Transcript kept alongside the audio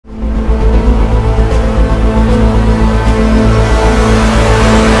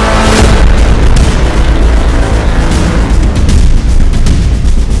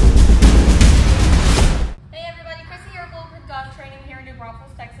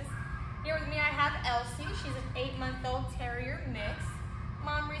Here with me I have Elsie. She's an 8-month-old Terrier mix.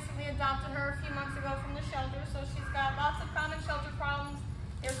 Mom recently adopted her a few months ago from the shelter, so she's got lots of common shelter problems.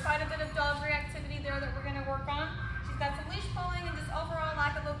 There's quite a bit of dog reactivity there that we're going to work on. She's got some leash pulling and just overall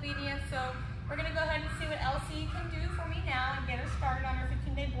lack of obedience, so we're going to go ahead and see what Elsie can do for me now and get her started on her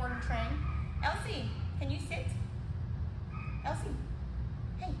 15-day board and train. Elsie, can you sit? Elsie,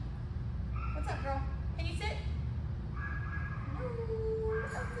 hey, what's up, girl? Can you sit? No,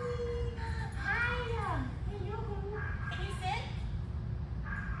 Elsie. Hi. Hey, yo. Can you sit?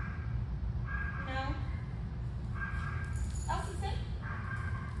 No. Elsie, sit.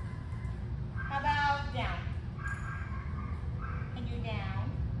 How about down? Can you down?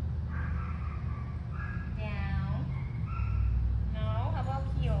 Down. No. How about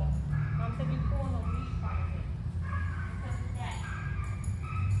heel? Mom said you pull on the leash part of it. What's that?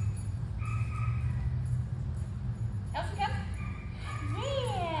 Elsie, come.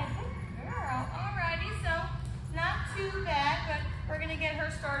 Yeah, good girl. Alrighty, so not too bad, but we're gonna get her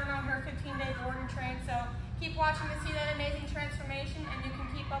started on her 15-day board and train. So keep watching to see that amazing transformation, and you can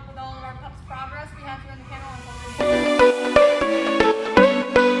keep up with all of our pups' progress. We have you on the channel on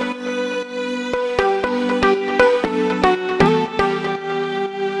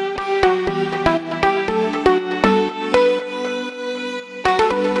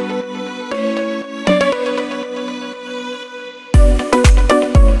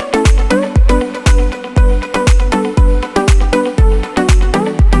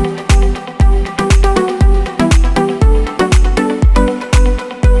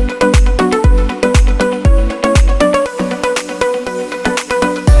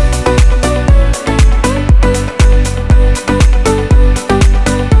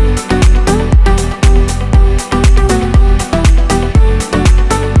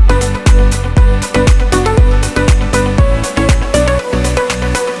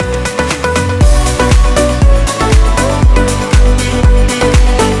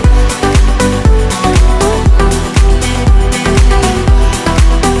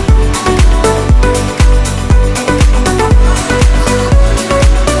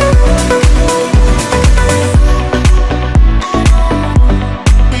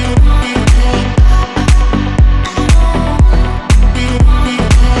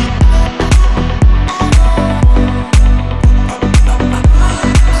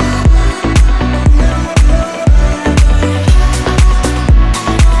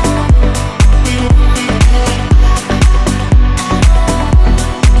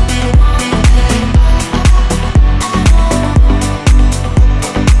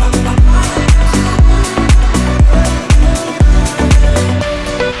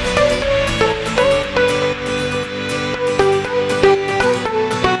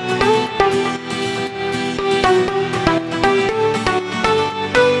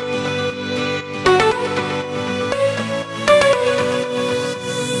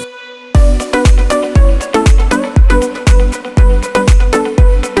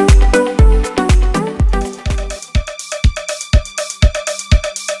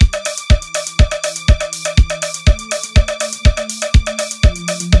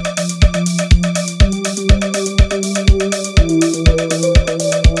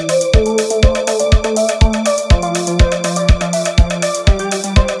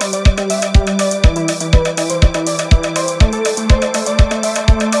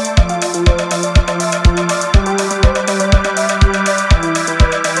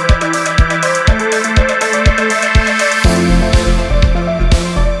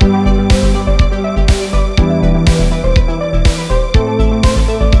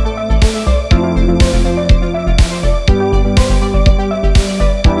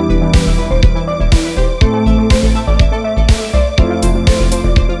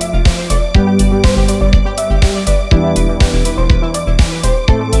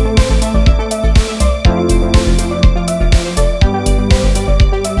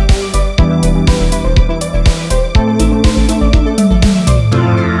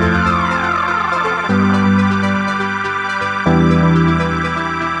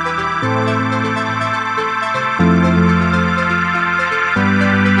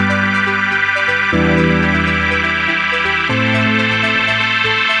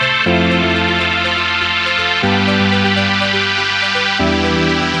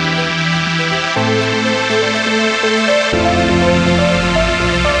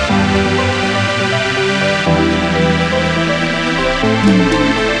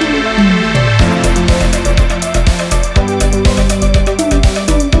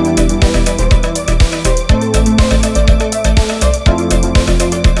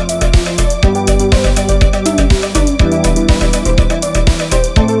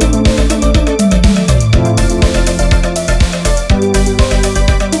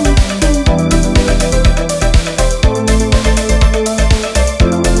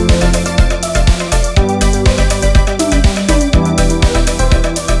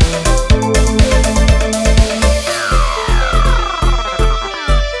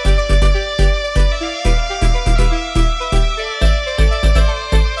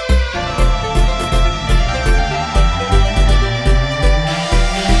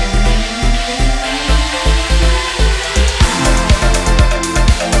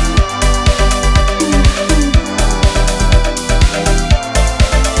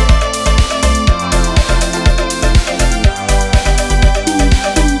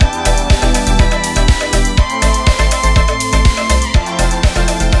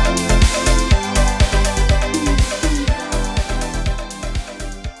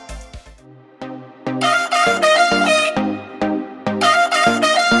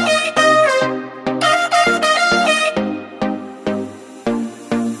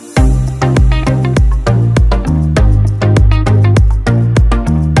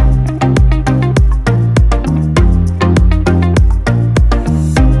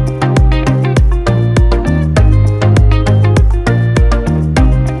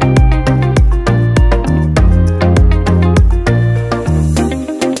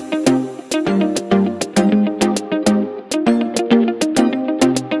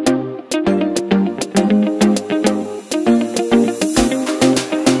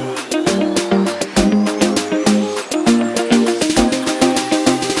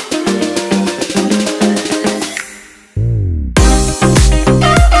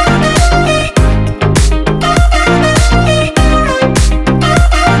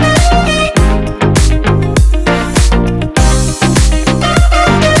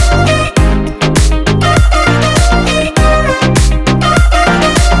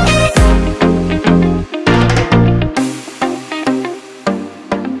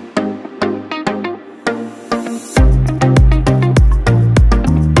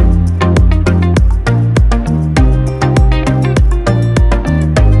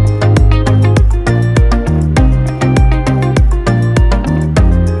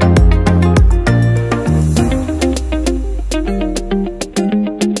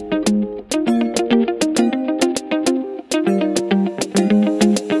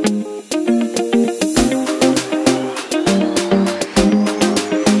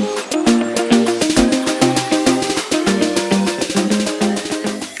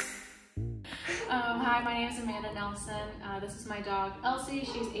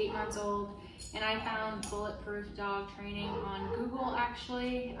 8 months old, and I found Bulletproof Dog Training on Google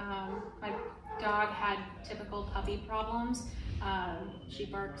actually. My dog had typical puppy problems. She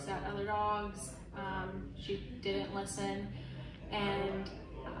barks at other dogs, she didn't listen, and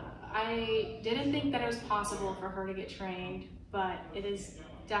I didn't think that it was possible for her to get trained, but it is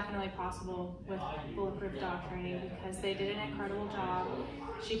definitely possible with Bulletproof Dog Training because they did an incredible job.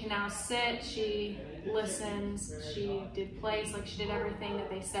 She can now sit, she listens, she did place, like she did everything that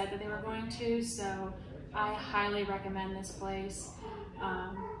they said that they were going to, so I highly recommend this place.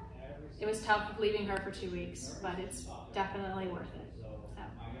 It was tough leaving her for 2 weeks, but it's definitely worth it.